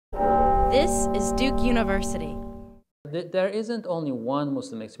This is Duke University. There isn't only one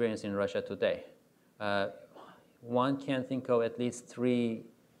Muslim experience in Russia today. One can think of at least three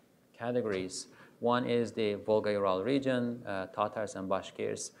categories. One is the Volga-Ural region, Tatars and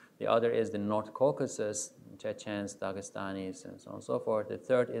Bashkirs. The other is the North Caucasus, Chechens, Dagestanis, and so on and so forth. The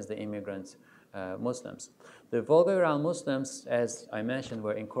third is the immigrant Muslims. The Volga-Ural Muslims, as I mentioned,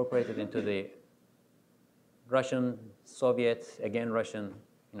 were incorporated into the Russian, Soviet, again Russian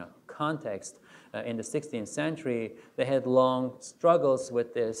context in the 16th century. They had long struggles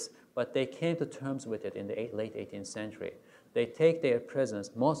with this, but they came to terms with it in the late 18th century. They take their presence,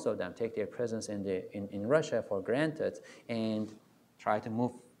 most of them take their presence in Russia for granted and try to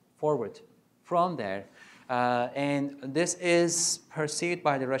move forward from there. And this is perceived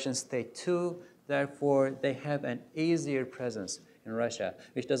by the Russian state too. Therefore, they have an easier presence in Russia,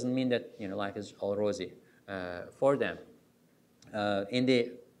 which doesn't mean that life is all rosy for them. In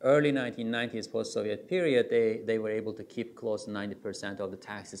the early 1990s, post-Soviet period, they were able to keep close to 90% of the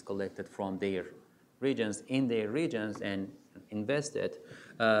taxes collected from their regions in their regions and invested.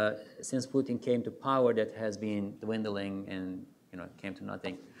 Since Putin came to power, that has been dwindling and came to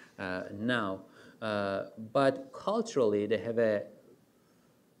nothing now. But culturally, they have a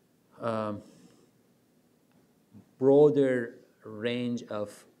broader range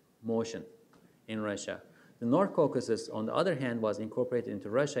of motion in Russia. The North Caucasus, on the other hand, was incorporated into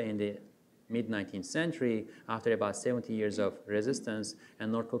Russia in the mid-19th century after about 70 years of resistance,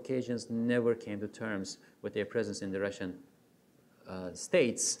 and North Caucasians never came to terms with their presence in the Russian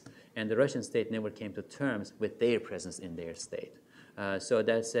states, and the Russian state never came to terms with their presence in their state. So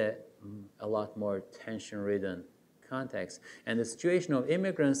that's a lot more tension-ridden context. And the situation of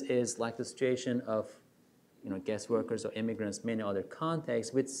immigrants is like the situation of guest workers or immigrants, many other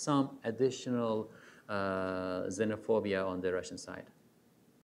contexts, with some additional xenophobia on the Russian side.